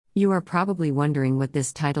You are probably wondering what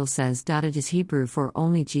this title says. It is Hebrew for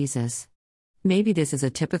only Jesus. Maybe this is a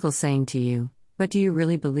typical saying to you, but do you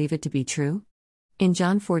really believe it to be true? In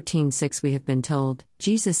John 14:6 we have been told,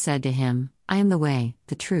 Jesus said to him, I am the way,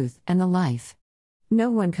 the truth, and the life.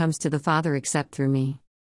 No one comes to the Father except through me.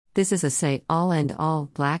 This is a say-all and all,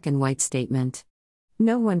 black and white statement.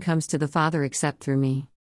 No one comes to the Father except through me.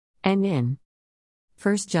 And in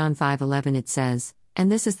 1 John 5:11 it says,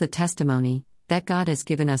 And this is the testimony, that God has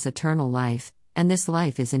given us eternal life, and this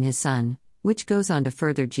life is in His Son, which goes on to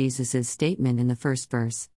further Jesus' statement in the first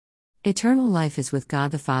verse. Eternal life is with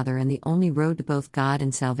God the Father, and the only road to both God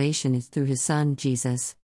and salvation is through His Son,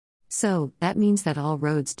 Jesus. So, that means that all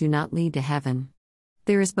roads do not lead to heaven.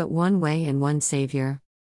 There is but one way and one Savior.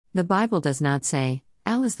 The Bible does not say,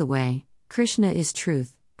 Allah is the way, Krishna is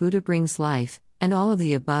truth, Buddha brings life, and all of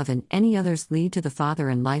the above and any others lead to the Father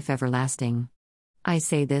and life everlasting. I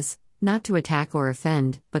say this, not to attack or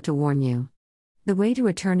offend, but to warn you. The way to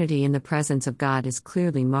eternity in the presence of God is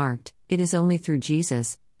clearly marked. It is only through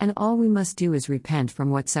Jesus, and all we must do is repent from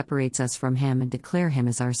what separates us from Him and declare Him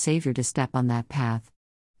as our Savior to step on that path.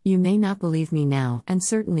 You may not believe me now, and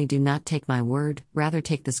certainly do not take my word, rather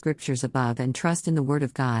take the scriptures above and trust in the Word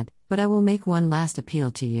of God, but I will make one last appeal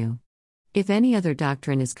to you. If any other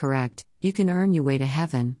doctrine is correct, you can earn your way to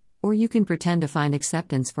heaven, or you can pretend to find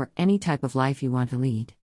acceptance for any type of life you want to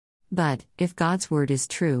lead. But, if God's Word is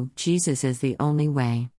true, Jesus is the only way.